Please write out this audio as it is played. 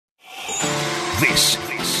This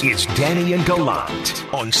is Danny and Gallant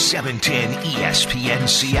on 710 ESPN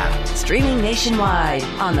Seattle. Streaming nationwide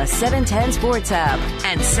on the 710 Sports app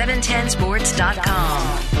and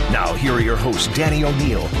 710sports.com. Now, here are your hosts, Danny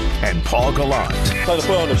O'Neill and Paul Gallant. Time to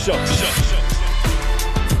put on the show.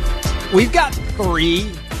 We've got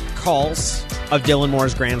 3 calls of Dylan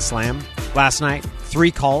Moore's Grand Slam last night. 3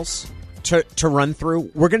 calls to run through.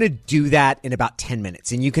 We're going to do that in about 10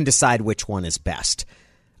 minutes, and you can decide which one is best.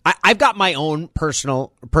 I've got my own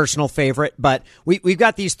personal favorite, but we've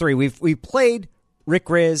got these 3. We've played Rick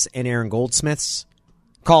Rizzs and Aaron Goldsmith's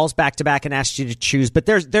calls back to back and asked you to choose, but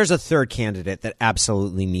there's a third candidate that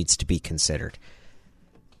absolutely needs to be considered.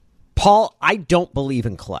 Paul, I don't believe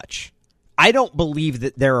in clutch. I don't believe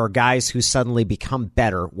that there are guys who suddenly become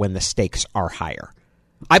better when the stakes are higher.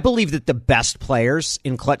 I believe that the best players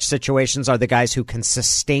in clutch situations are the guys who can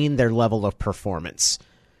sustain their level of performance,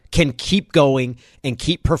 can keep going and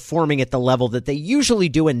keep performing at the level that they usually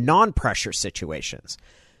do in non-pressure situations.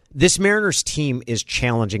 This Mariners team is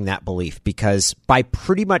challenging that belief because by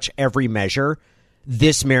pretty much every measure,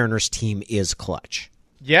 this Mariners team is clutch.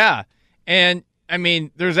 Yeah, and I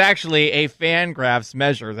mean, there's actually a Fangraphs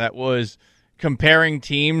measure that was comparing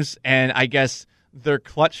teams and I guess their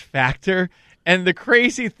clutch factor. And the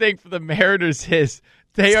crazy thing for the Mariners is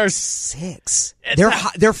they are 6.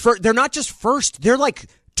 They're not just first. They're like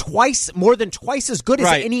more than twice as good as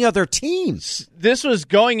any other team. This was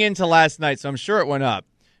going into last night, so I'm sure it went up.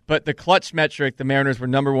 But the clutch metric, the Mariners were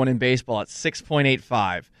number 1 in baseball at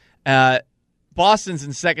 6.85. Boston's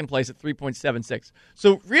in second place at 3.76.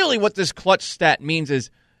 So really what this clutch stat means is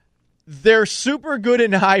they're super good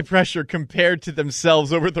in high pressure compared to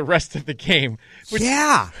themselves over the rest of the game.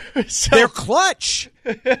 Yeah, they're clutch.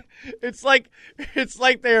 It's like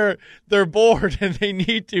they're bored and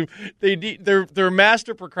they're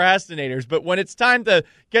master procrastinators. But when it's time to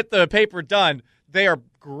get the paper done, they are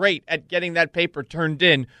great at getting that paper turned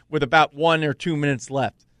in with about 1 or 2 minutes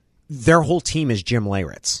left. Their whole team is Jim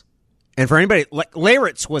Leyritz, and for anybody,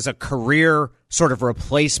 Leyritz was a career sort of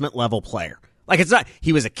replacement level player. Like it's not,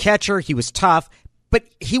 he was a catcher, he was tough, but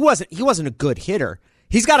he wasn't a good hitter.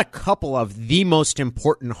 He's got a couple of the most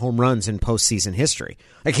important home runs in postseason history.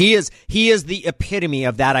 Like he is the epitome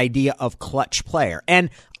of that idea of clutch player.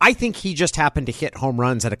 And I think he just happened to hit home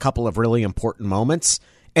runs at a couple of really important moments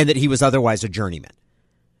and that he was otherwise a journeyman.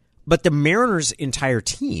 But the Mariners' entire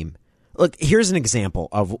team, look, here's an example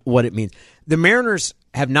of what it means. The Mariners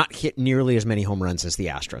have not hit nearly as many home runs as the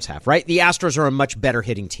Astros have, right? The Astros are a much better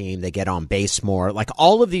hitting team. They get on base more. Like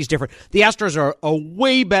all of these different... The Astros are a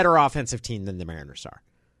way better offensive team than the Mariners are.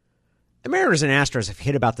 The Mariners and Astros have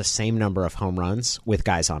hit about the same number of home runs with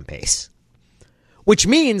guys on base, which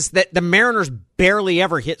means that the Mariners barely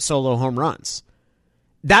ever hit solo home runs.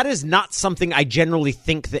 That is not something I generally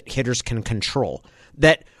think that hitters can control.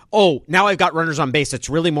 That... oh, now I've got runners on base. It's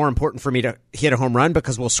really more important for me to hit a home run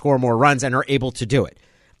because we'll score more runs and are able to do it.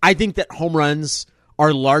 I think that home runs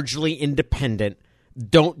are largely independent,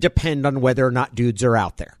 don't depend on whether or not dudes are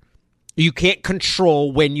out there. You can't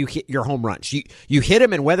control when you hit your home runs. You hit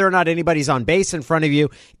them, and whether or not anybody's on base in front of you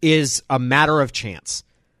is a matter of chance.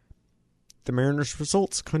 The Mariners'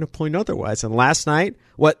 results kind of point otherwise. And last night,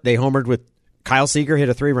 they homered with Kyle Seager hit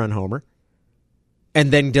a 3-run homer, and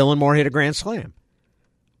then Dylan Moore hit a grand slam.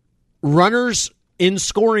 Runners in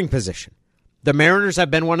scoring position. The Mariners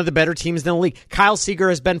have been one of the better teams in the league. Kyle Seager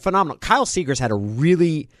has been phenomenal. Kyle Seager's had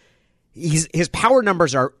his power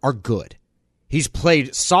numbers are good. He's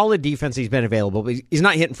played solid defense. He's been available, but he's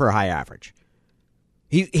not hitting for a high average.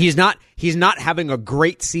 He's not having a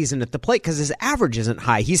great season at the plate because his average isn't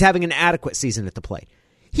high. He's having an adequate season at the plate.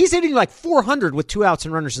 He's hitting like 400 with 2 outs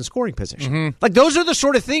and runners in scoring position. Mm-hmm. Like those are the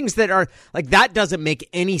sort of things that are like that doesn't make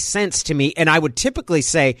any sense to me, and I would typically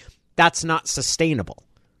say that's not sustainable.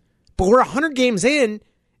 But we're 100 games in,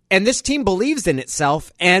 and this team believes in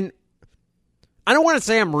itself, and I don't want to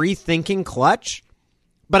say I'm rethinking clutch,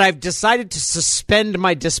 but I've decided to suspend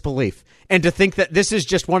my disbelief and to think that this is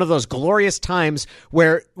just one of those glorious times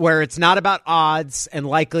where it's not about odds and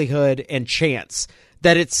likelihood and chance,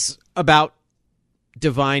 that it's about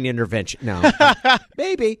divine intervention. No,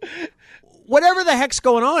 maybe. Whatever the heck's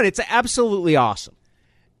going on, it's absolutely awesome.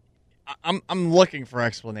 I'm looking for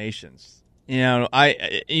explanations. You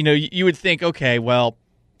would think, okay, well,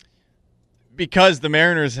 because the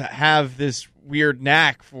Mariners have this weird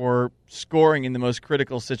knack for scoring in the most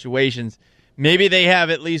critical situations, maybe they have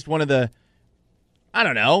at least one of the,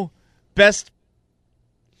 best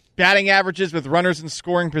batting averages with runners in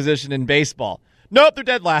scoring position in baseball. Nope, they're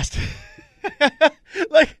dead last.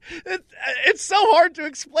 It's so hard to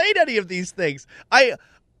explain any of these things. I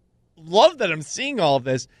love that I'm seeing all of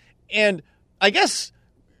this. And I guess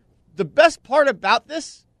the best part about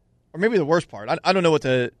this, or maybe the worst part, I don't know what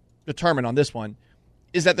to determine on this one,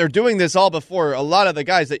 is that they're doing this all before a lot of the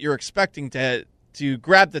guys that you're expecting to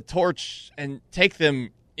grab the torch and take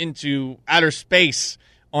them into outer space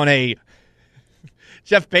on a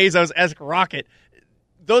Jeff Bezos-esque rocket.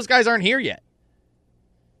 Those guys aren't here yet.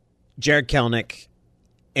 Jared Kelenic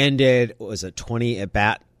ended, what was it, 20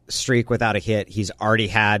 at-bat streak without a hit. He's already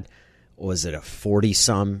had, a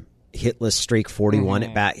 40-some hitless streak, 41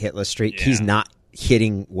 at-bat hitless streak. Yeah. He's not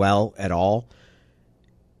hitting well at all.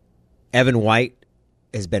 Evan White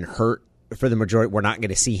has been hurt for the majority. We're not going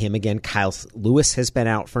to see him again. Kyle Lewis has been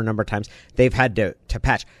out for a number of times. They've had to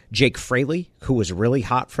patch. Jake Fraley, who was really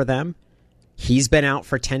hot for them, he's been out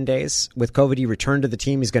for 10 days with COVID. He returned to the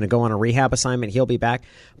team. He's going to go on a rehab assignment. He'll be back.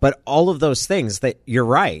 But all of those things that you're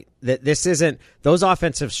right, that this isn't, those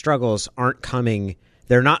offensive struggles aren't coming.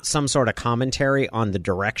 They're not some sort of commentary on the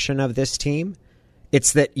direction of this team.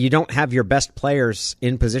 It's that you don't have your best players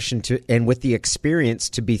in position to, and with the experience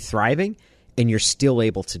to be thriving, and you're still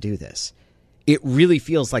able to do this. It really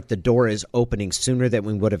feels like the door is opening sooner than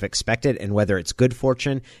we would have expected, and whether it's good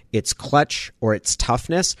fortune, it's clutch, or it's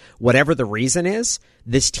toughness, whatever the reason is,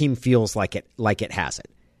 this team feels like it has it.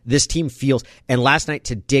 This team feels, and last night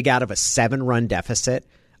to dig out of a 7-run deficit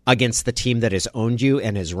against the team that has owned you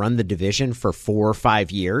and has run the division for 4 or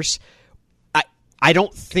 5 years, I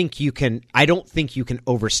don't think you can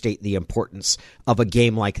overstate the importance of a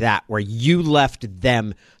game like that where you left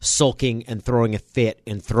them sulking and throwing a fit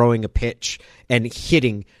and throwing a pitch and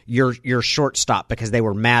hitting your shortstop because they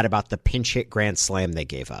were mad about the pinch hit grand slam they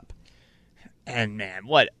gave up. And man,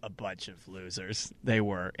 what a bunch of losers they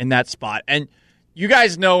were in that spot. And you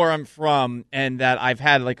guys know where I'm from and that I've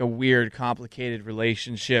had like a weird, complicated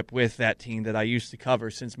relationship with that team that I used to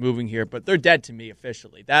cover since moving here, but they're dead to me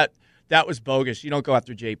officially. That was bogus. You don't go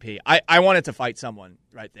after JP. I wanted to fight someone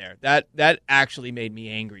right there. That actually made me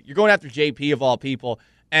angry. You're going after JP of all people,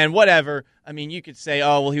 and whatever. I mean, you could say,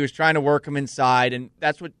 oh, well, he was trying to work him inside, and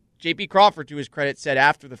that's what JP Crawford, to his credit, said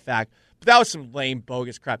after the fact. But that was some lame,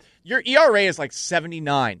 bogus crap. Your ERA is like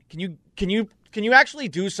 79. Can you actually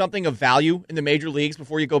do something of value in the major leagues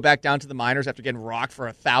before you go back down to the minors after getting rocked for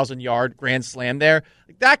a 1,000-yard grand slam there?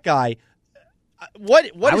 Like that guy. What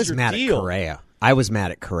is your deal? I was mad at Correa. I was mad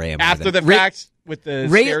at Correa after the fact with the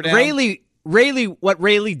stare down. Raley, what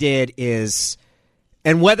Raley did is,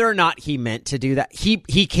 and whether or not he meant to do that, he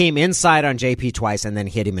came inside on JP twice and then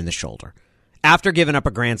hit him in the shoulder after giving up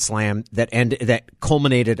a grand slam that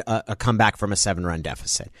culminated a comeback from a 7-run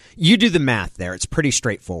deficit. You do the math there; it's pretty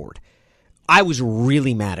straightforward. I was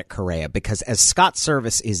really mad at Correa because as Scott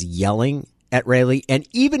Service is yelling at Raley, and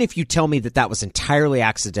even if you tell me that was entirely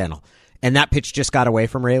accidental and that pitch just got away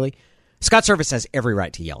from Raley, Scott Service has every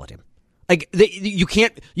right to yell at him. Like you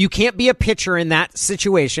can't be a pitcher in that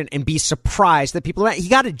situation and be surprised that people. He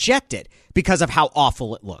got ejected because of how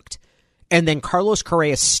awful it looked, and then Carlos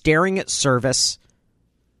Correa staring at Service,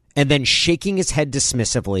 and then shaking his head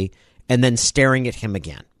dismissively, and then staring at him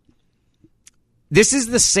again. This is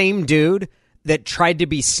the same dude that tried to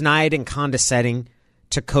be snide and condescending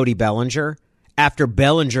to Cody Bellinger after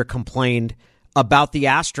Bellinger complained about the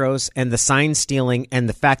Astros and the sign stealing and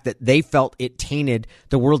the fact that they felt it tainted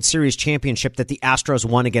the World Series championship that the Astros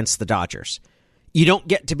won against the Dodgers. You don't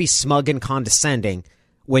get to be smug and condescending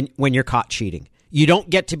when you're caught cheating. You don't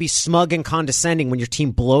get to be smug and condescending when your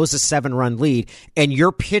team blows a 7-run lead and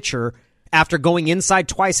your pitcher, after going inside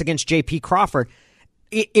twice against J.P. Crawford,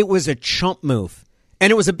 it was a chump move. And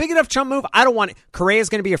it was a big enough chump move. I don't want it. Correa's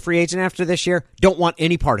going to be a free agent after this year. Don't want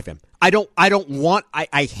any part of him. I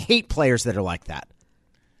hate players that are like that.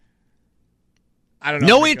 I don't know.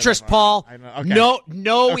 No interest, Paul. Okay.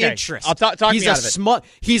 No okay. interest. I'll talk me out of it.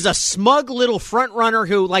 He's a smug little front runner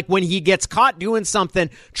who, like, when he gets caught doing something,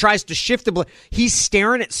 tries to shift the blame. He's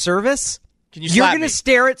staring at Service. You're going to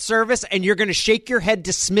stare at Service and you're going to shake your head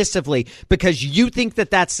dismissively because you think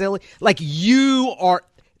that's silly. Like, you are.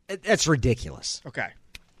 That's ridiculous. Okay.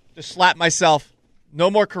 Just slap myself.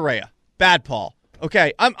 No more Correa. Bad Paul.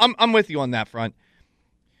 Okay, I'm with you on that front.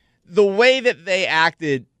 The way that they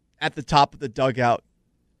acted at the top of the dugout,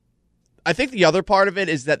 I think the other part of it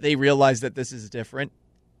is that they realized that this is different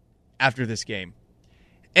after this game.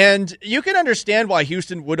 And you can understand why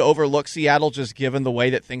Houston would overlook Seattle just given the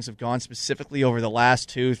way that things have gone, specifically over the last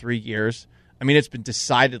 2-3 years. I mean, it's been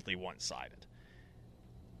decidedly one-sided.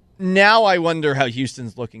 Now I wonder how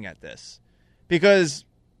Houston's looking at this. Because,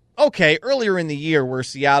 okay, earlier in the year where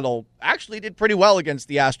Seattle actually did pretty well against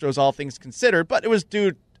the Astros, all things considered, but it was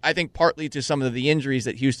due, I think, partly to some of the injuries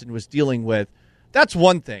that Houston was dealing with. That's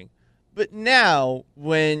one thing. But now,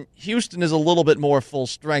 when Houston is a little bit more full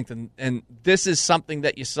strength, and this is something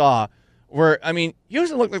that you saw where, I mean,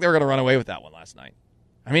 Houston looked like they were going to run away with that one last night.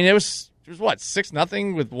 I mean, it was what,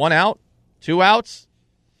 6-0 with 1 out, 2 outs?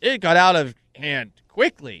 It got out of hand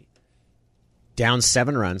quickly. Down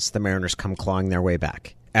 7 runs, the Mariners come clawing their way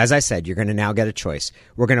back. As I said, you're going to now get a choice.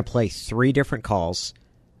 We're going to play 3 different calls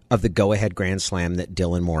of the go-ahead grand slam that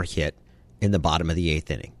Dylan Moore hit in the bottom of the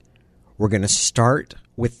 8th inning. We're going to start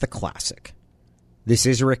with the classic. This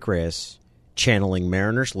is Rick Rizzs channeling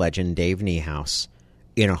Mariners legend Dave Niehaus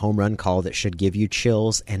in a home run call that should give you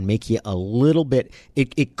chills and make you a little bit,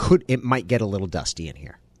 it might get a little dusty in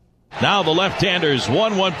here. Now the left-handers,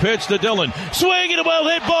 1-1 pitch to Dylan. Swing and a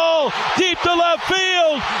well-hit ball deep to left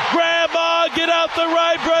field. Grandma, get out the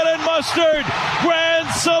rye bread and mustard. Grand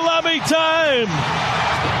salami time.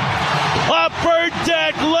 Upper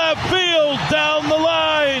deck left field down the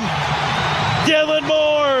line. Dylan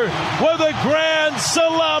Moore with a grand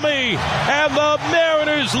salami, and the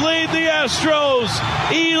Mariners lead the Astros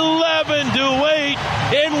 11-8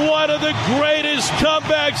 in one of the greatest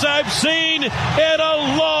comebacks I've seen in a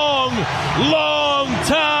long, long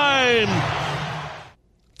time.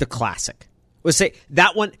 The classic. We'll say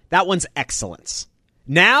that one's excellence.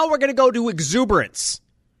 Now we're going to go to exuberance.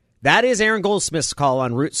 That is Aaron Goldsmith's call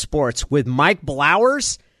on Root Sports with Mike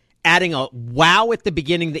Blowers adding a wow at the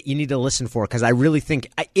beginning that you need to listen for, because I really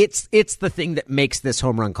think it's the thing that makes this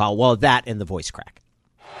home run call. Well, that and the voice crack.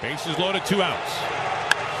 Bases loaded, 2 outs.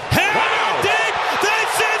 Wow. Deep.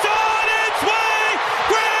 This is on its way.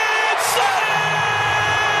 Grand slam!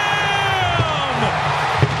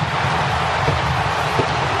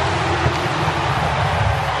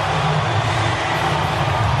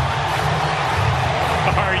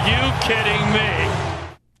 Are you kidding me?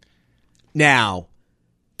 Now,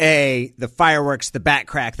 the fireworks, the bat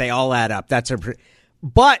crack, they all add up.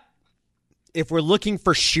 But if we're looking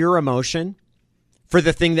for sheer emotion, for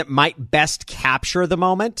the thing that might best capture the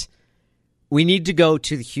moment, we need to go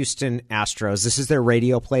to the Houston Astros. This is their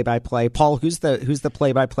radio play-by-play. Paul, who's the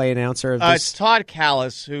play-by-play announcer of this? It's Todd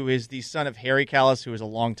Callis, who is the son of Harry Callis, who is a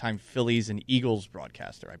longtime Phillies and Eagles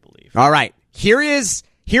broadcaster, I believe. All right. Here is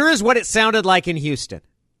what it sounded like in Houston.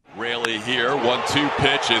 Raley here, 1-2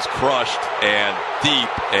 pitch is crushed and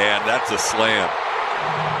deep, and that's a slam.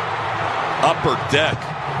 Upper deck,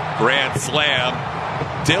 grand slam,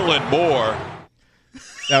 Dylan Moore.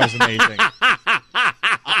 That was amazing.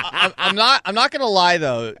 I'm not going to lie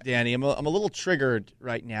though, Danny. I'm a little triggered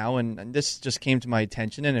right now, and this just came to my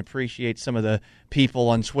attention, and appreciate some of the people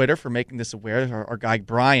on Twitter for making this aware. Our guy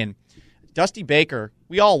Brian, Dusty Baker.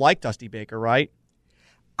 We all like Dusty Baker, right?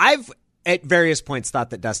 I've at various points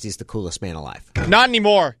thought that Dusty's the coolest man alive. Not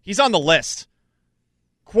anymore. He's on the list.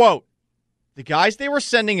 Quote, the guys they were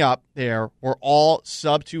sending up there were all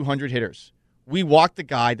sub 200 hitters. We walked the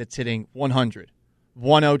guy that's hitting 100,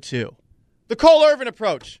 102. The Cole Irvin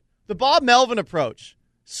approach. The Bob Melvin approach.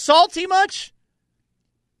 Salty much?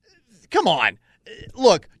 Come on.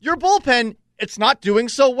 Look, your bullpen, it's not doing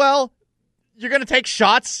so well. You're going to take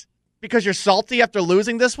shots because you're salty after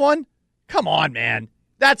losing this one? Come on, man.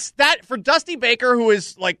 That's that for Dusty Baker, who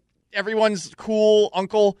is like everyone's cool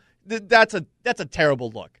uncle. That's a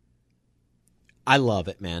terrible look. I love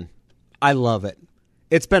it, man. I love it.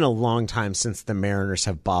 It's been a long time since the Mariners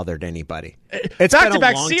have bothered anybody. It's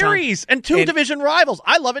back-to-back series and 2 division rivals.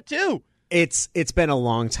 I love it too. It's been a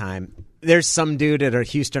long time. There's some dude at a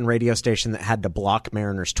Houston radio station that had to block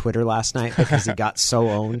Mariners Twitter last night because he got so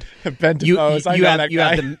owned. Ben DePose, I know that guy. You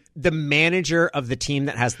have the manager of the team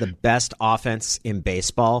that has the best offense in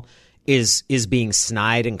baseball is being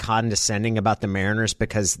snide and condescending about the Mariners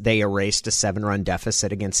because they erased a 7-run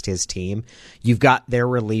deficit against his team. You've got their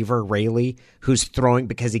reliever, Raley, who's throwing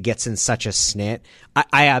because he gets in such a snit.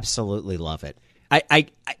 I absolutely love it. I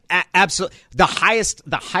absolutely, the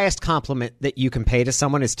highest compliment that you can pay to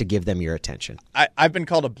someone is to give them your attention. I've been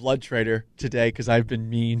called a blood traitor today because I've been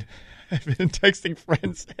mean. I've been texting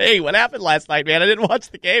friends, hey, what happened last night, man? I didn't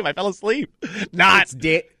watch the game. I fell asleep.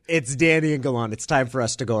 It's Danny and Gallant. It's time for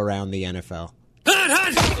us to go around the NFL.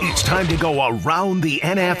 It's time to go around the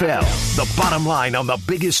NFL. The bottom line on the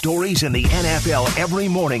biggest stories in the NFL every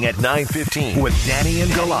morning at 9:15 with Danny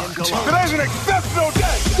and Gallant. Today's an exceptional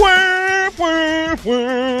day.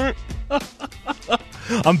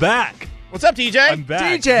 I'm back. What's up, TJ? I'm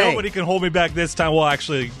back. DJ. Nobody can hold me back this time. Well,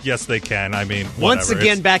 actually, yes, they can. I mean, whatever. Once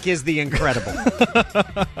again, back is the incredible.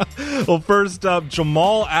 Well, first up,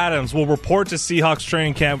 Jamal Adams will report to Seahawks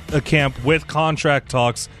training camp with contract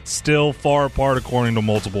talks still far apart, according to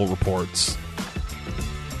multiple reports.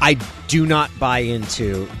 I do not buy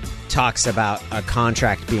into talks about a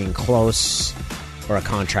contract being close or a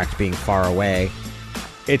contract being far away.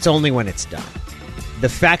 It's only when it's done. The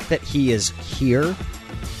fact that he is here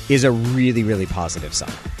is a really, really positive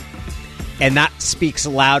sign. And that speaks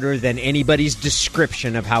louder than anybody's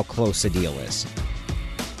description of how close a deal is.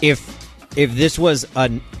 If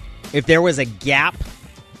there was a gap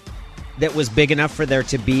that was big enough for there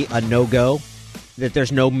to be a no-go, that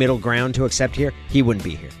there's no middle ground to accept here, he wouldn't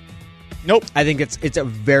be here. Nope. I think it's a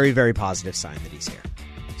very, very positive sign that he's here.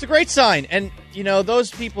 It's a great sign. And, those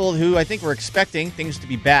people who I think were expecting things to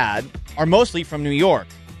be bad are mostly from New York.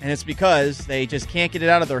 And it's because they just can't get it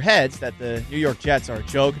out of their heads that the New York Jets are a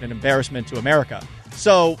joke and an embarrassment to America.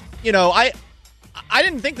 So, I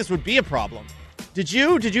didn't think this would be a problem. Did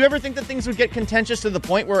you? Did you ever think that things would get contentious to the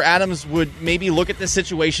point where Adams would maybe look at this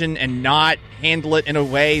situation and not handle it in a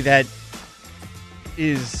way that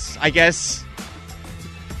is, I guess,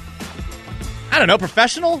 I don't know,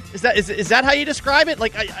 professional? Is that how you describe it?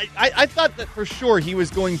 Like, I thought that for sure he was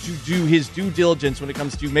going to do his due diligence when it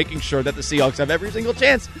comes to making sure that the Seahawks have every single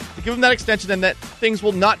chance to give him that extension and that things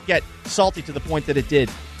will not get salty to the point that it did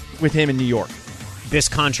with him in New York. This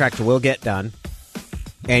contract will get done,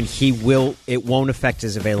 and it won't affect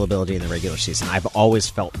his availability in the regular season. I've always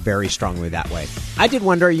felt very strongly that way. I did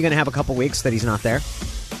wonder, are you going to have a couple weeks that he's not there?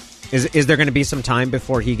 Is there going to be some time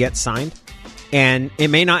before he gets signed? And it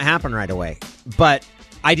may not happen right away. But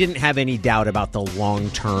I didn't have any doubt about the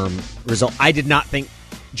long-term result. I did not think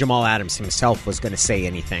Jamal Adams himself was going to say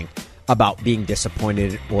anything about being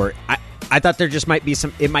disappointed. Or I thought there just might be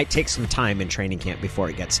it might take some time in training camp before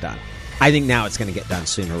it gets done. I think now it's going to get done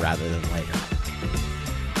sooner rather than later.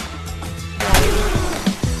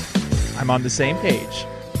 I'm on the same page.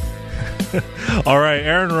 All right,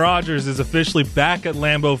 Aaron Rodgers is officially back at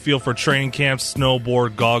Lambeau Field for training camp,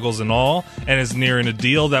 snowboard, goggles, and all, and is nearing a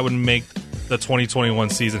deal that would make the 2021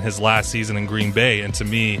 season his last season in Green Bay. And to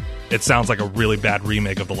me, it sounds like a really bad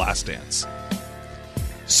remake of The Last Dance.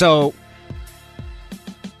 So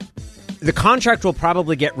the contract will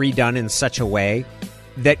probably get redone in such a way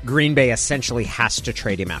that Green Bay essentially has to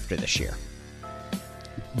trade him after this year.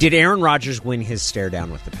 Did Aaron Rodgers win his stare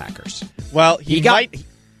down with the Packers? Well, he got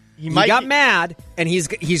mad, and he's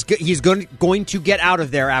going to get out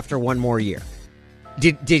of there after one more year.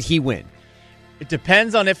 Did he win? It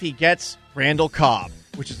depends on if he gets Randall Cobb,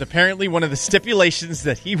 which is apparently one of the stipulations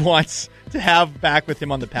that he wants to have back with him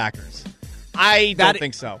on the Packers. I don't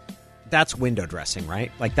think so. That's window dressing, right?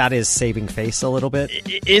 Like, that is saving face a little bit.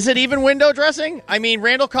 Is it even window dressing? I mean,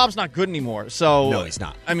 Randall Cobb's not good anymore. So no, he's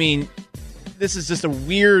not. I mean, this is just a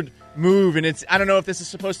weird move, and I don't know if this is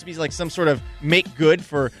supposed to be like some sort of make good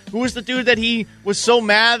for who was the dude that he was so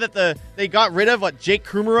mad that they got rid of, Jake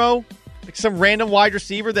Kummerow, like some random wide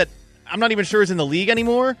receiver that I'm not even sure is in the league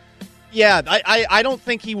anymore. Yeah, I don't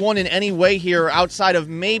think he won in any way here outside of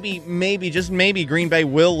maybe Green Bay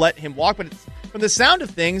will let him walk. But from the sound of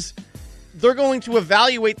things, they're going to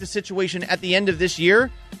evaluate the situation at the end of this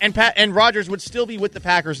year, and Rodgers would still be with the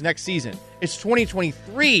Packers next season. It's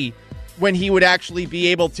 2023 when he would actually be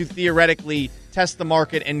able to theoretically test the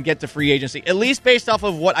market and get to free agency, at least based off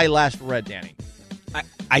of what I last read, Danny.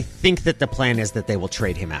 I think that the plan is that they will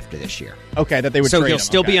trade him after this year. Okay, that they would so trade him. So he'll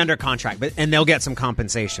still be under contract, and they'll get some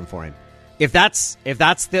compensation for him. If that's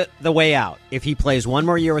the way out, if he plays one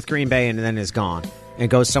more year with Green Bay and then is gone and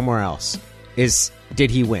goes somewhere else,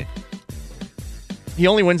 did he win? He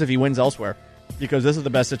only wins if he wins elsewhere, because this is the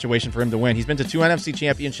best situation for him to win. He's been to 2 NFC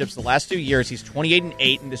championships the last 2 years. He's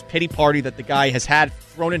 28-8, and this pity party that the guy has had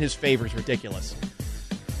thrown in his favor is ridiculous.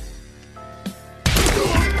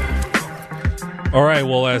 All right,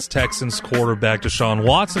 well, as Texans quarterback Deshaun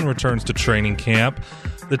Watson returns to training camp,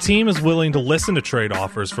 the team is willing to listen to trade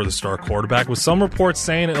offers for the star quarterback, with some reports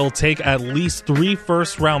saying it'll take at least 3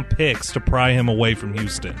 first-round picks to pry him away from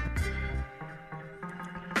Houston.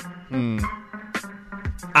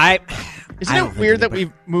 Isn't it weird that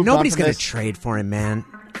we've moved on? Nobody's going to trade for him, man.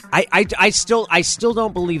 I still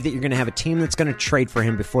don't believe that you're going to have a team that's going to trade for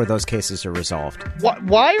him before those cases are resolved.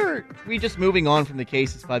 Why are we just moving on from the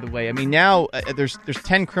cases, by the way? I mean, now there's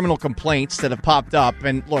 10 criminal complaints that have popped up.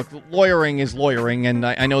 And look, lawyering is lawyering. And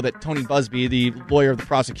I know that Tony Busby, the lawyer of the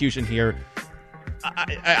prosecution here,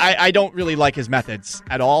 I don't really like his methods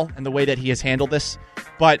at all and the way that he has handled this.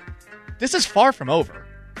 But this is far from over.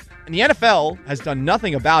 And the NFL has done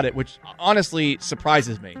nothing about it, which honestly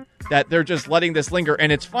surprises me, that they're just letting this linger.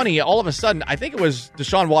 And it's funny, all of a sudden, I think it was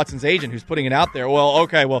Deshaun Watson's agent who's putting it out there. Well,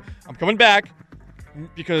 okay, I'm coming back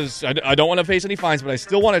because I don't want to face any fines, but I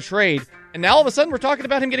still want to trade. And now all of a sudden we're talking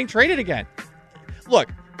about him getting traded again. Look,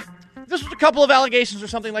 if this was a couple of allegations or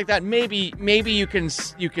something like that, maybe you can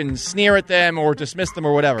sneer at them or dismiss them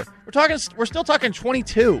or whatever. We're still talking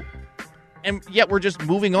 22. and yet we're just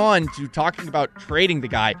moving on to talking about trading the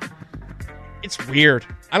guy. It's weird.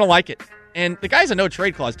 I don't like it. And the guy has a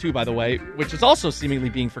no-trade clause, too, by the way, which is also seemingly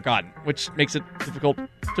being forgotten, which makes it difficult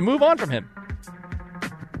to move on from him.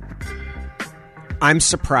 I'm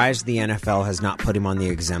surprised the NFL has not put him on the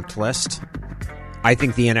exempt list. I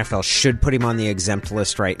think the NFL should put him on the exempt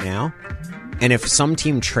list right now. And if some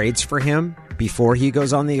team trades for him before he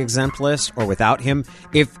goes on the exempt list or without him,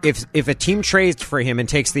 if a team trades for him and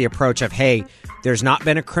takes the approach of, hey, there's not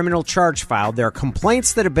been a criminal charge filed, there are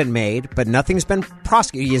complaints that have been made, but nothing's been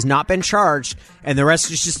prosecuted, he has not been charged, and the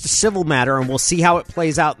rest is just a civil matter, and we'll see how it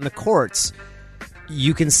plays out in the courts,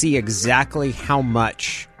 you can see exactly how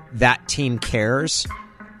much that team cares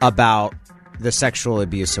about the sexual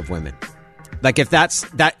abuse of women. Like, if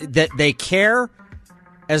that they care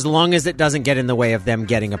as long as it doesn't get in the way of them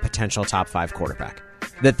getting a potential top 5 quarterback.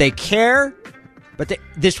 That they care, but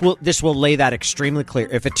this will lay that extremely clear.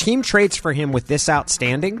 If a team trades for him with this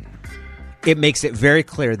outstanding, it makes it very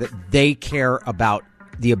clear that they care about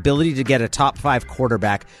the ability to get a top 5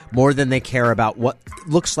 quarterback more than they care about what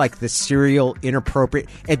looks like the serial inappropriate.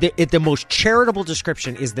 The most charitable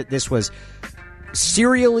description is that this was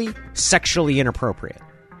serially sexually inappropriate.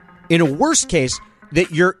 In a worst case,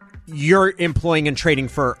 that you're employing and trading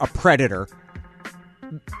for a predator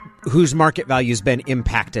whose market value has been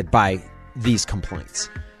impacted by these complaints.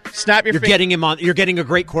 You're getting a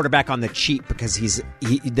great quarterback on the cheap because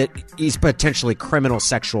he's potentially criminal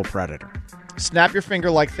sexual predator. Snap your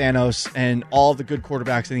finger like Thanos, and all the good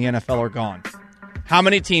quarterbacks in the NFL are gone. How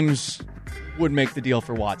many teams would make the deal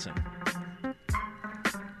for Watson?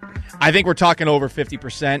 I think we're talking over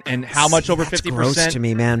 50%, and how much over 50%? That's gross to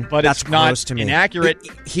me, man. But that's it's not gross to me. Inaccurate.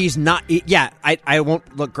 He's not. I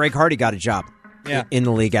won't look. Greg Hardy got a job in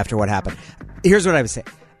the league after what happened. Here's what I would say.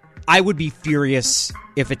 I would be furious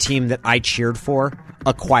if a team that I cheered for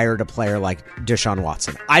acquired a player like Deshaun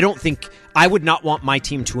Watson. I would not want my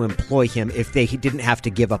team to employ him if they didn't have to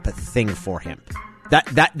give up a thing for him.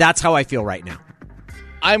 That's how I feel right now.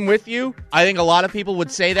 I'm with you. I think a lot of people would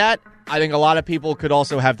say that. I think a lot of people could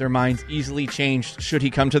also have their minds easily changed should he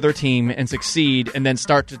come to their team and succeed and then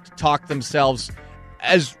start to talk themselves,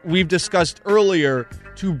 as we've discussed earlier,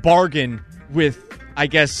 to bargain with, I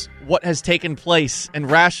guess, what has taken place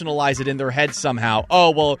and rationalize it in their head somehow.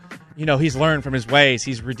 Oh, well, he's learned from his ways.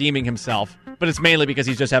 He's redeeming himself. But it's mainly because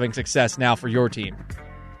he's just having success now for your team.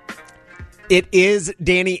 It is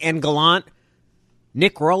Danny and Gallant.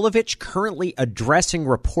 Nick Rolovich currently addressing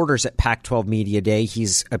reporters at Pac-12 Media Day.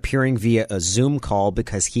 He's appearing via a Zoom call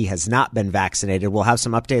because he has not been vaccinated. We'll have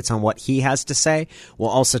some updates on what he has to say. We'll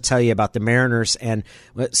also tell you about the Mariners, and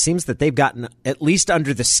it seems that they've gotten at least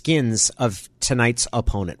under the skins of tonight's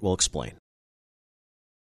opponent. We'll explain.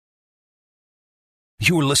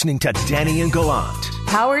 You're listening to Danny and Gallant.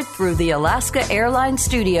 Powered through the Alaska Airlines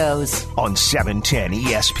Studios. On 710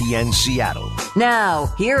 ESPN Seattle. Now,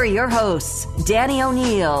 here are your hosts, Danny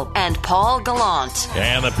O'Neill and Paul Gallant.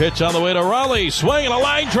 And the pitch on the way to Raleigh. Swinging a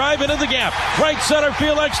line drive into the gap. Right center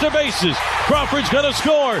field, extra bases. Crawford's going to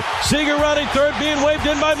score. Seager running third, being waved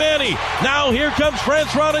in by Manny. Now here comes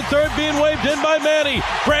France running third, being waved in by Manny.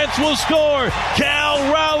 France will score.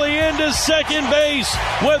 Cal Raleigh into second base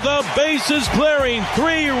with a bases clearing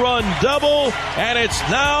 3-run double. And it's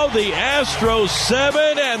now the Astros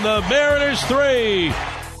 7 and the Mariners 3. It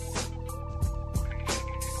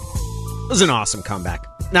was an awesome comeback.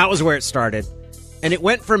 That was where it started. And it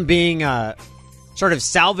went from being sort of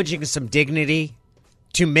salvaging some dignity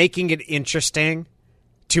to making it interesting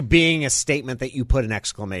to being a statement that you put an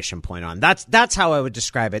exclamation point on. That's how I would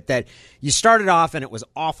describe it. That you started off and it was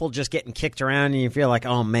awful just getting kicked around and you feel like,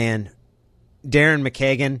 oh man, Darren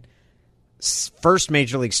McKagan, first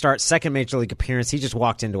Major League start, second Major League appearance, he just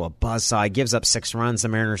walked into a buzzsaw. He gives up 6 runs. The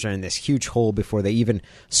Mariners are in this huge hole before they even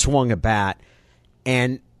swung a bat.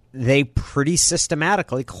 And they pretty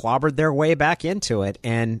systematically clobbered their way back into it.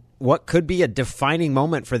 And what could be a defining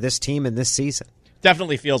moment for this team in this season.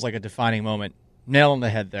 Definitely feels like a defining moment. Nail on the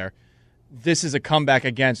head there. This is a comeback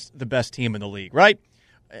against the best team in the league, right?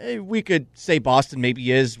 We could say Boston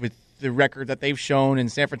maybe is with the record that they've shown, in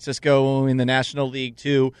San Francisco in the National League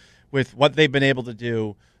too, with what they've been able to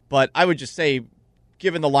do. But I would just say,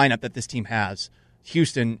 given the lineup that this team has,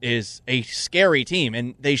 Houston is a scary team,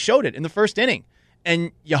 and they showed it in the first inning.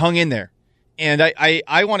 And you hung in there. And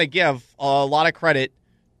I want to give a lot of credit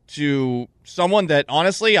to someone that,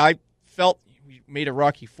 honestly, I felt, we made a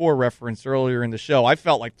Rocky IV reference earlier in the show, I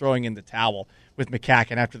felt like throwing in the towel with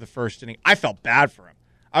McCacken after the first inning. I felt bad for him.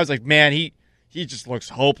 I was like, man, he just looks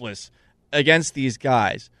hopeless against these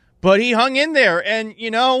guys. But he hung in there, and,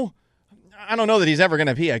 I don't know that he's ever going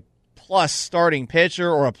to be a plus starting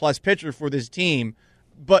pitcher or a plus pitcher for this team,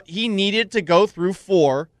 but he needed to go through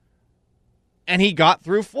 4, and he got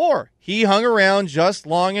through 4. He hung around just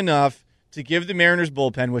long enough to give the Mariners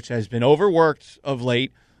bullpen, which has been overworked of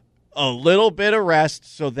late, a little bit of rest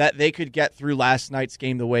so that they could get through last night's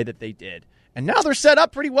game the way that they did. And now they're set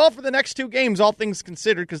up pretty well for the next 2 games, all things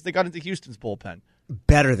considered, because they got into Houston's bullpen.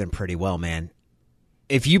 Better than pretty well, man.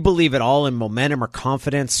 If you believe at all in momentum or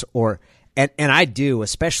confidence, and I do,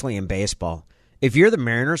 especially in baseball, if you're the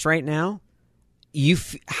Mariners right now,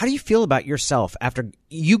 how do you feel about yourself after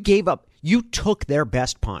you gave up? You took their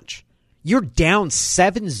best punch. You're down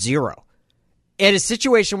 7-0. In a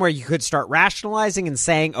situation where you could start rationalizing and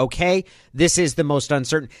saying, okay, this is the most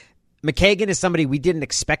uncertain. McKagan is somebody we didn't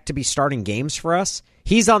expect to be starting games for us.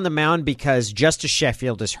 He's on the mound because Justice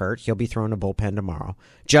Sheffield is hurt. He'll be throwing a bullpen tomorrow.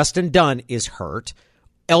 Justin Dunn is hurt.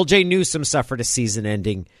 LJ Newsome suffered a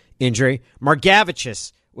season-ending injury.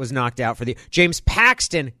 Margevicius was knocked out for the year. James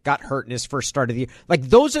Paxton got hurt in his first start of the year. Like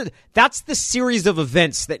that's the series of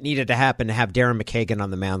events that needed to happen to have Darren McKagan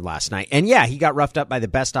on the mound last night. And yeah, he got roughed up by the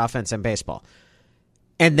best offense in baseball.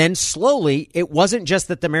 And then slowly, it wasn't just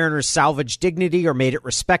that the Mariners salvaged dignity or made it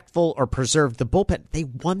respectful or preserved the bullpen. They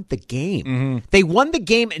won the game. Mm-hmm. They won the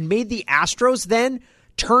game and made the Astros then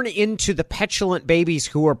turn into the petulant babies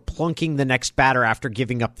who are plunking the next batter after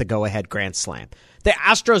giving up the go-ahead grand slam. The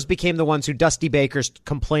Astros became the ones who Dusty Baker's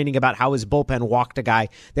complaining about how his bullpen walked a guy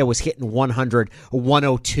that was hitting 100,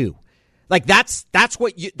 102. Like that's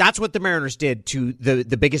what the Mariners did to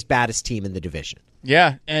the biggest, baddest team in the division.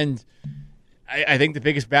 Yeah, and I think the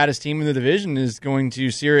biggest, baddest team in the division is going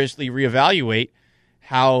to seriously reevaluate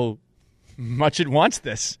how much it wants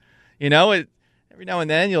this. You know, every now and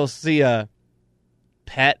then you'll see a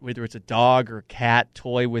pet, whether it's a dog or a cat,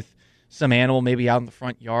 toy with some animal maybe out in the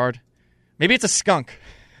front yard. Maybe it's a skunk.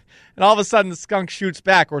 And all of a sudden the skunk shoots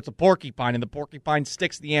back, or it's a porcupine, and the porcupine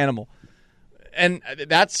sticks the animal. And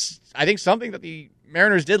that's, I think, something that the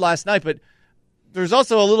Mariners did last night. But there's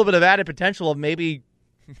also a little bit of added potential of maybe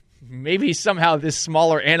somehow this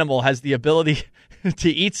smaller animal has the ability to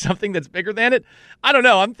eat something that's bigger than it. I don't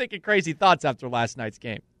know. I'm thinking crazy thoughts after last night's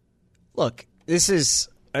game. Look, this is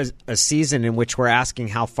a season in which we're asking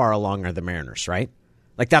how far along are the Mariners, right?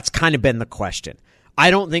 Like, that's kind of been the question. I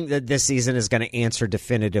don't think that this season is going to answer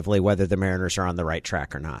definitively whether the Mariners are on the right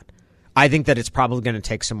track or not. I think that it's probably going to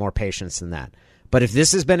take some more patience than that. But if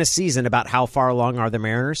this has been a season about how far along are the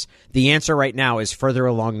Mariners, the answer right now is further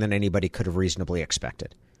along than anybody could have reasonably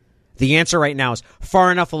expected. The answer right now is far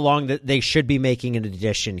enough along that they should be making an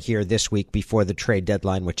addition here this week before the trade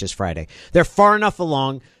deadline, which is Friday. They're far enough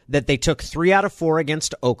along that they took 3 out of 4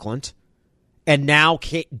 against Oakland and now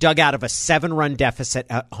dug out of a 7-run deficit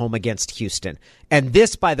at home against Houston. And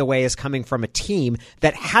this, by the way, is coming from a team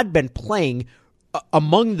that had been playing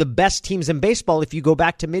among the best teams in baseball if you go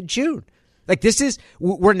back to mid-June. Like,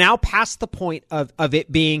 we're now past the point of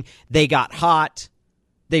it being they got hot,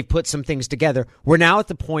 they've put some things together. We're now at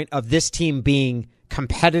the point of this team being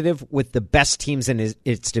competitive with the best teams in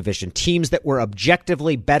its division, teams that were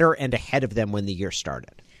objectively better and ahead of them when the year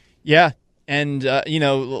started. Yeah, and,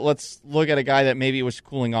 let's look at a guy that maybe was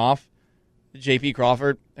cooling off, J.P.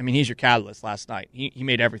 Crawford. I mean, he's your catalyst last night. He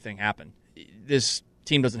made everything happen. This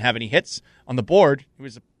team doesn't have any hits on the board. It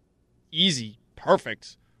was easy,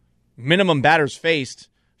 perfect, minimum batters faced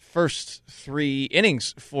first 3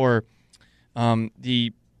 innings for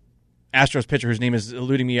the Astros pitcher whose name is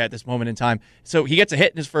eluding me at this moment in time. So he gets a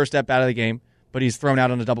hit in his first at-bat of the game, but he's thrown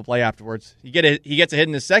out on a double play afterwards. He gets a hit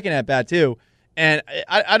in his second at-bat too. And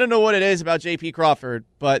I don't know what it is about J.P. Crawford,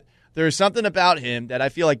 but there's something about him that I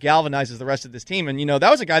feel like galvanizes the rest of this team. And, that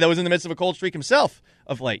was a guy that was in the midst of a cold streak himself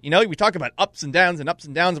of late. We talk about ups and downs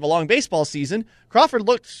of a long baseball season. Crawford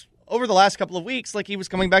looked over the last couple of weeks like he was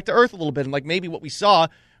coming back to earth a little bit, and like maybe what we saw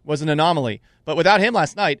was an anomaly. But without him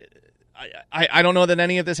last night, I don't know that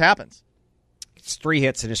any of this happens. It's 3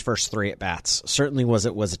 hits in his first 3 at-bats. Certainly was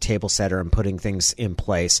a table setter and putting things in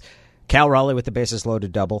place. Cal Raleigh with the bases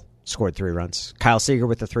loaded double, scored 3 runs. Kyle Seager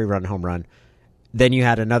with the 3-run home run. Then you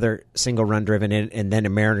had another single run driven in, and then a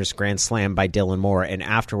Mariners grand slam by Dylan Moore. And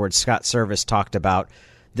afterwards, Scott Servais talked about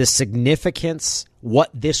the significance, what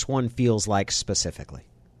this one feels like specifically.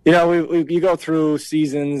 You go through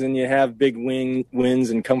seasons and you have big wins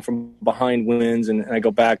and come from behind wins. And I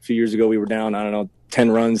go back a few years ago, we were down,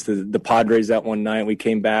 10 runs to the Padres that one night. We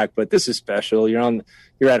came back, but this is special. You're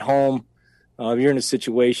at home. You're in a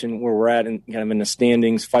situation where we're at and kind of in the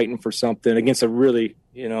standings fighting for something against a really,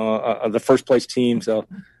 the first place team. So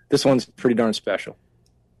this one's pretty darn special.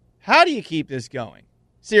 How do you keep this going?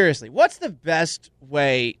 seriously, what's the best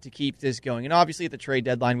way to keep this going? And obviously at the trade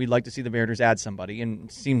deadline, we'd like to see the Mariners add somebody, and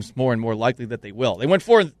it seems more and more likely that they will. They're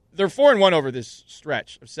 4-1 over this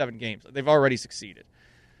stretch of 7 games. They've already succeeded.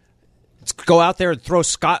 Let's go out there and throw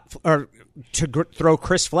throw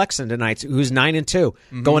Chris Flexen tonight, who's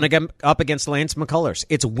 9-2, going up against Lance McCullers.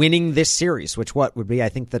 It's winning this series, which would be, I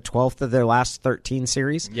think, the 12th of their last 13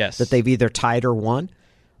 series. Yes, that they've either tied or won.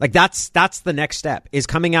 Like that's the next step, is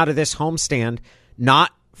coming out of this homestand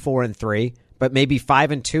not 4-3, but maybe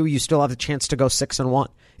 5-2. You still have a chance to go 6-1.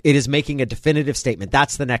 It is making a definitive statement.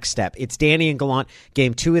 That's the next step. It's Danny and Gallant.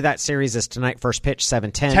 Game 2 of that series is tonight. First pitch,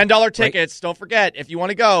 7:10. $10 tickets. Don't forget, if you want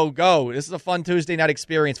to go. This is a fun Tuesday night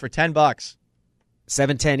experience for $10.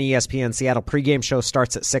 7:10 ESPN Seattle pregame show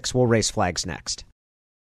starts at 6. We'll raise flags next.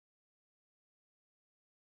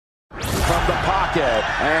 From the pocket,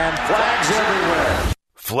 and flags everywhere.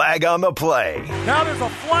 Flag on the play. Now there's a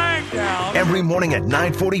flag down. Every morning at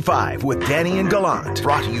 9:45 with Danny and Gallant.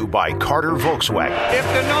 Brought to you by Carter Volkswagen. If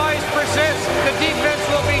the noise persists, the defense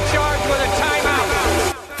will be charged with a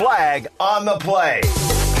timeout. Flag on the play.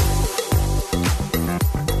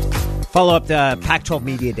 Follow up the Pac-12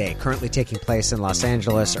 Media Day, currently taking place in Los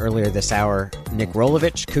Angeles. Earlier this hour, Nick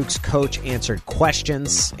Rolovich, Cougs coach, answered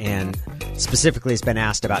questions and specifically has been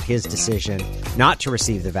asked about his decision not to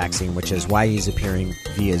receive the vaccine, which is why he's appearing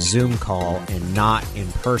via Zoom call and not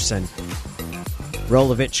in person.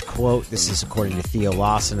 Rolovich, quote, this is according to Theo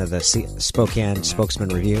Lawson of the Spokane Spokesman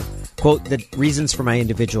Review, quote, the reasons for my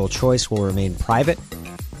individual choice will remain private,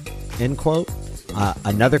 end quote.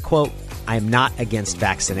 Another quote, I am not against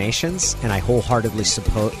vaccinations, and I wholeheartedly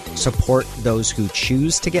support those who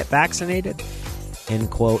choose to get vaccinated,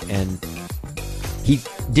 end quote. And he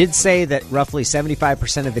did say that roughly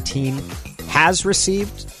 75% of the team has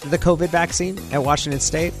received the COVID vaccine at Washington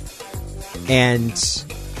State, and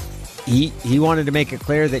he wanted to make it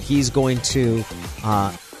clear that he's going to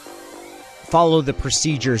follow the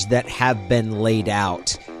procedures that have been laid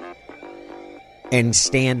out and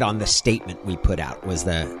stand on the statement we put out, was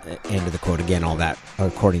the end of the quote. Again, all that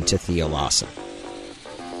according to Theo Lawson.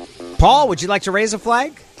 Paul, would you like to raise a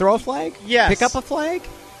flag? Throw a flag? Yes. Pick up a flag?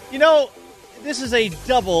 You know, this is a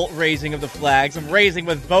double raising of the flags. I'm raising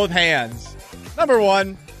with both hands. Number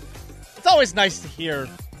one, it's always nice to hear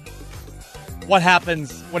what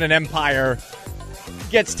happens when an empire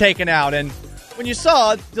gets taken out. And when you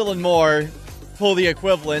saw Dylan Moore pull the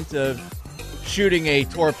equivalent of shooting a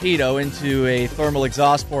torpedo into a thermal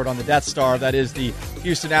exhaust port on the Death Star, that is the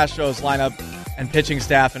Houston Astros lineup and pitching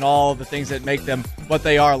staff and all the things that make them what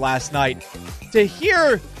they are last night, to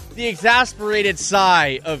hear the exasperated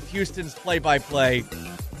sigh of Houston's play-by-play,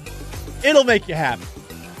 it'll make you happy.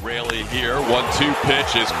 Raley here, 1-2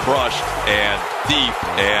 pitch is crushed and deep,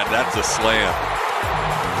 and that's a slam.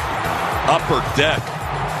 Upper deck,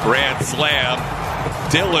 grand slam,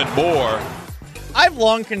 Dylan Moore. I've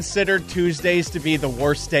long considered Tuesdays to be the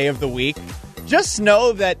worst day of the week. Just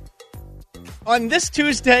know that on this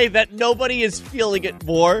Tuesday that nobody is feeling it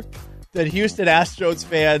more than Houston Astros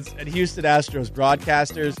fans and Houston Astros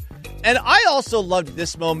broadcasters. And I also loved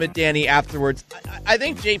this moment, Danny, afterwards. I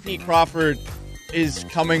think J.P. Crawford is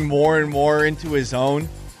coming more and more into his own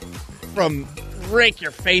from rake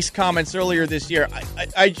your face comments earlier this year.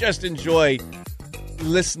 I just enjoy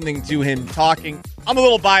listening to him talking. I'm a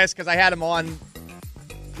little biased because I had him on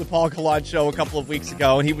the Paul Gallant show a couple of weeks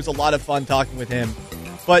ago, and he was a lot of fun talking with him.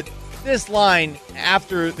 But this line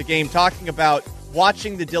after the game, talking about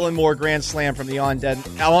watching the Dylan Moore grand slam from the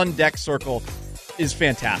on-deck circle, is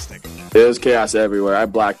fantastic. It was chaos everywhere. I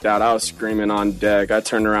blacked out. I was screaming on deck. I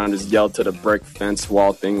turned around and just yelled to the brick fence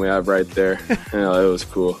wall thing we have right there. It was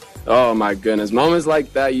cool. Oh, my goodness. Moments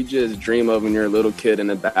like that you just dream of when you're a little kid in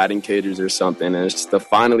the batting cages or something. And it's just to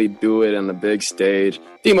finally do it on the big stage.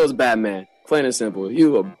 Demo's a bad man. Plain and simple.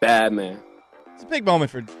 You a bad man. It's a big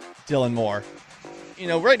moment for Dylan Moore. You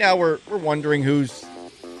know, right now we're wondering who's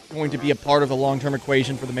going to be a part of the long-term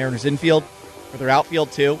equation for the Mariners infield, for their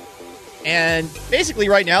outfield too. And basically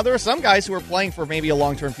right now there are some guys who are playing for maybe a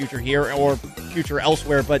long-term future here or future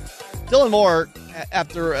elsewhere. But Dylan Moore,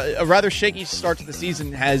 after a rather shaky start to the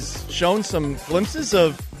season, has shown some glimpses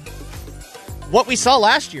of what we saw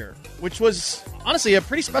last year, which was honestly a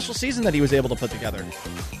pretty special season that he was able to put together.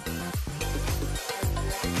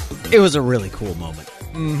 It was a really cool moment.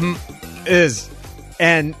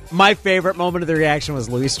 And my favorite moment of the reaction was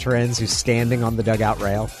Luis Torrens, who's standing on the dugout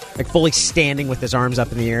rail, like fully standing with his arms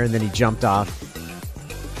up in the air, and then he jumped off.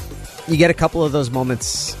 You get a couple of those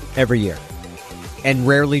moments every year, and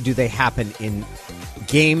rarely do they happen in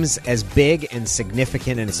games as big and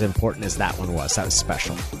significant and as important as that one was. That was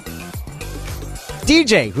special.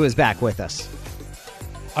 DJ, who is back with us.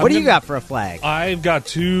 What do you got for a flag? I've got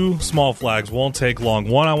two small flags. Won't take long.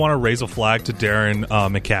 One, I want to raise a flag to Darren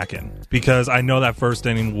McCacken because I know that first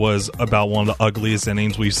inning was about one of the ugliest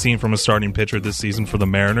innings we've seen from a starting pitcher this season for the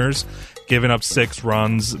Mariners, giving up 6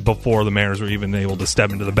 runs before the Mariners were even able to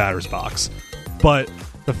step into the batter's box. But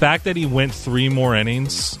the fact that he went 3 more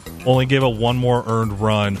innings, only gave up 1 more earned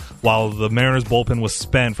run, while the Mariners bullpen was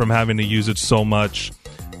spent from having to use it so much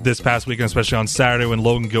this past weekend, especially on Saturday when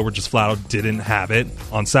Logan Gilbert just flat out didn't have it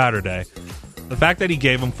on Saturday. The fact that he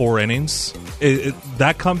gave him 4 innings,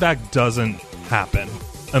 that comeback doesn't happen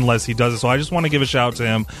unless he does it. So I just want to give a shout out to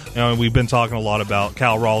him. We've been talking a lot about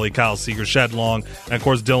Cal Raleigh, Kyle Seager, Shed Long, and of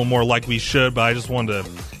course Dylan Moore like we should, but I just wanted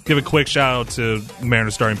to give a quick shout out to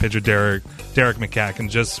Mariners starting pitcher Derek McCacken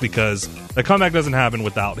just because the comeback doesn't happen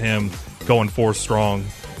without him going 4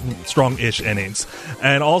 strong-ish innings.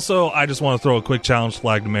 And also, I just want to throw a quick challenge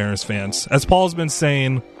flag to Mariners fans. As Paul's been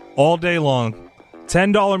saying all day long,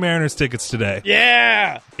 $10 Mariners tickets today.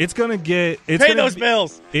 Yeah! It's going to get... Pay those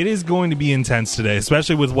bills! It is going to be intense today,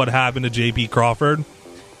 especially with what happened to J.P. Crawford.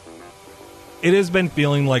 It has been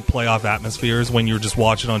feeling like playoff atmospheres when you're just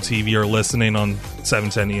watching on TV or listening on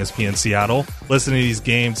 710 ESPN Seattle. Listening to these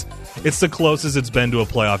games, it's the closest it's been to a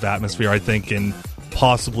playoff atmosphere, I think, in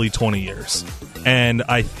possibly 20 years. And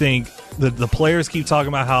I think that the players keep talking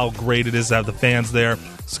about how great it is to have the fans there.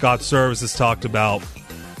 Scott Service has talked about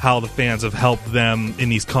how the fans have helped them in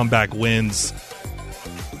these comeback wins.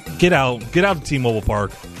 Get out to T-Mobile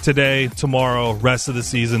Park today, tomorrow, rest of the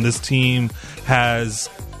season. This team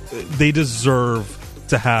they deserve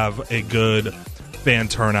to have a good fan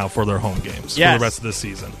turnout for their home games for the rest of the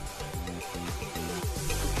season.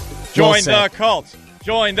 Join the cult.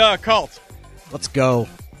 Join the cult. Let's go.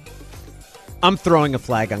 I'm throwing a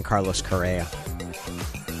flag on Carlos Correa.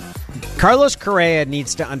 Carlos Correa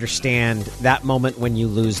needs to understand that moment when you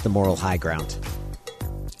lose the moral high ground.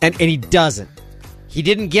 And he doesn't. He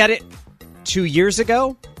didn't get it 2 years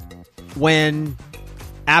ago when,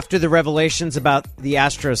 after the revelations about the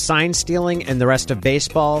Astros sign stealing and the rest of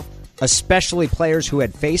baseball, especially players who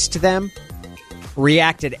had faced them,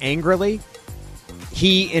 reacted angrily.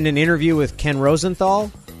 He, in an interview with Ken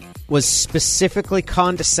Rosenthal, was specifically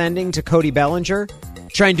condescending to Cody Bellinger,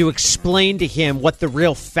 trying to explain to him what the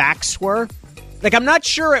real facts were. Like, I'm not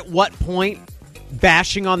sure at what point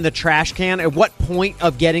bashing on the trash can, at what point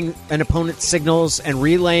of getting an opponent's signals and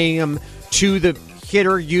relaying them to the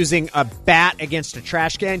hitter using a bat against a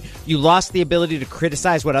trash can, you lost the ability to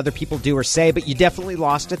criticize what other people do or say, but you definitely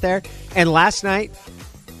lost it there. And last night,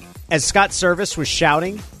 as Scott Service was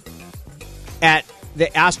shouting at the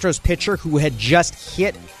Astros pitcher who had just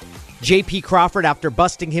hit J.P. Crawford after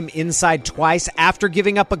busting him inside twice after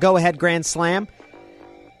giving up a go-ahead grand slam,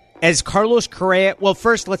 as Carlos Correa... Well,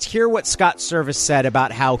 first, let's hear what Scott Service said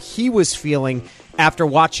about how he was feeling after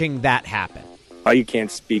watching that happen. You can't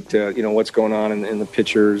speak to what's going on in the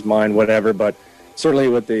pitcher's mind, whatever, but certainly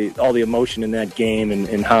with all the emotion in that game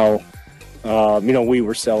and how we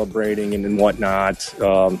were celebrating and whatnot.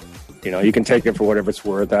 You can take it for whatever it's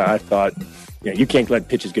worth. I thought you can't let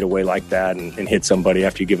pitches get away like that and hit somebody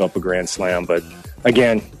after you give up a grand slam. But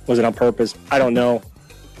again, was it on purpose? I don't know,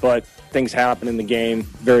 but things happen in the game.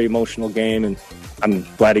 Very emotional game, and I'm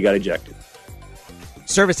glad he got ejected.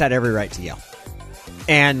 Service had every right to yell,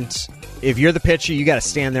 and if you're the pitcher, you got to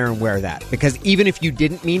stand there and wear that. Because even if you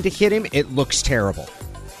didn't mean to hit him, it looks terrible.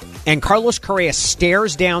 And Carlos Correa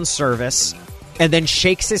stares down Service and then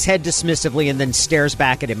shakes his head dismissively and then stares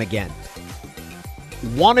back at him again.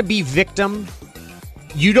 Wannabe victim,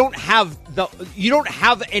 you don't have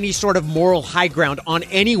any sort of moral high ground on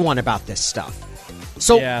anyone about this stuff.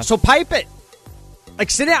 So pipe it.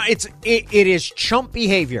 Like, sit down. It is chump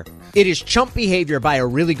behavior. It is chump behavior by a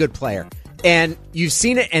really good player. And you've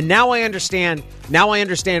seen it, and now I understand. Now I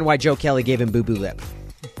understand why Joe Kelly gave him boo-boo lip.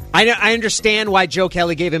 I understand why Joe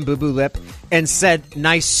Kelly gave him boo-boo lip and said,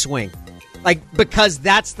 nice swing. Like, because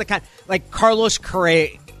that's the kind... Like, Carlos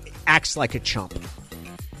Correa acts like a chump.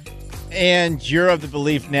 And you're of the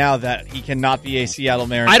belief now that he cannot be a Seattle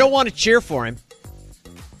Mariner. I don't want to cheer for him.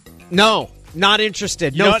 No, not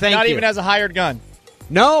interested. No, thank you. Not even as a hired gun.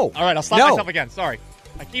 No. All right, I'll stop myself again. Sorry.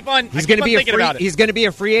 I keep on thinking about it. He's going to be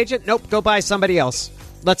a free agent? Nope, go buy somebody else.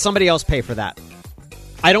 Let somebody else pay for that.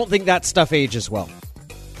 I don't think that stuff ages well.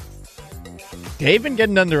 They've been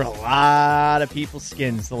getting under a lot of people's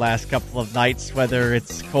skins the last couple of nights, whether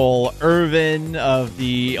it's Cole Irvin of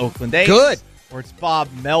the Oakland A's. Good. or it's Bob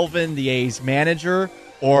Melvin, the A's manager,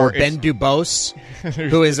 or Ben Dubose,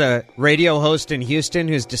 who is a radio host in Houston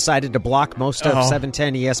who's decided to block most of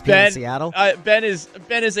 710 ESPN in Seattle. Ben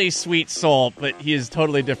is a sweet soul, but he is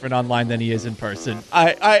totally different online than he is in person.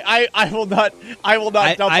 I will not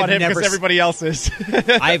dump on him because everybody else is.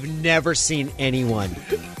 I've never seen anyone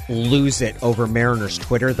lose it over Mariners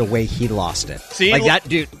Twitter the way he lost it. See,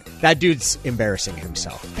 that dude's embarrassing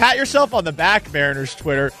himself. Pat yourself on the back, Mariners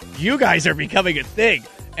Twitter. You guys are becoming a thing.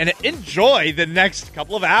 And enjoy the next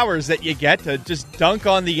couple of hours that you get to just dunk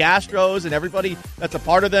on the Astros and everybody that's a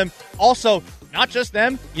part of them. Also, not just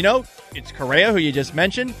them. It's Correa, who you just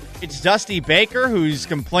mentioned. It's Dusty Baker, who's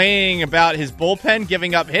complaining about his bullpen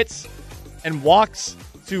giving up hits and walks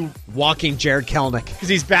to walking Jared Kelenic because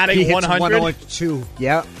he's batting 100. 102,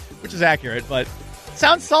 yeah. Which is accurate, but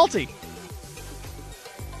sounds salty.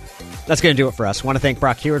 That's going to do it for us. I want to thank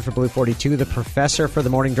Brock Heward for Blue 42, the professor for the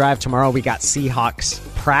morning drive. Tomorrow we got Seahawks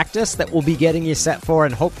practice that we'll be getting you set for,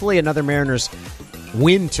 and hopefully another Mariners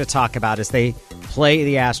win to talk about as they play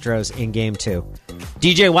the Astros in Game 2.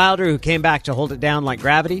 DJ Wilder, who came back to hold it down like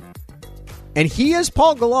gravity, and he is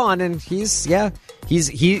Paul Gallen, and he's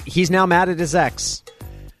now mad at his ex.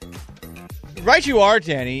 Right you are,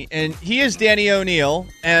 Danny, and he is Danny O'Neill,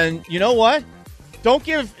 and you know what?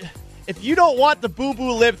 If you don't want the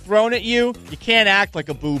boo-boo lip thrown at you, you can't act like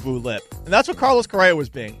a boo-boo lip. And that's what Carlos Correa was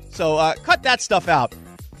being. So cut that stuff out.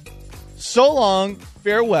 So long,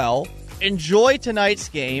 farewell, enjoy tonight's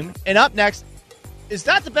game, and up next, is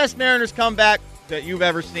that the best Mariners comeback that you've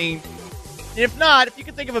ever seen? If not, if you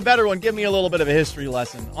can think of a better one, give me a little bit of a history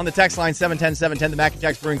lesson. On the text line, 710-710, the Mac and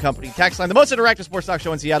Jack's Brewing Company text line. The most interactive sports talk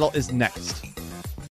show in Seattle is next.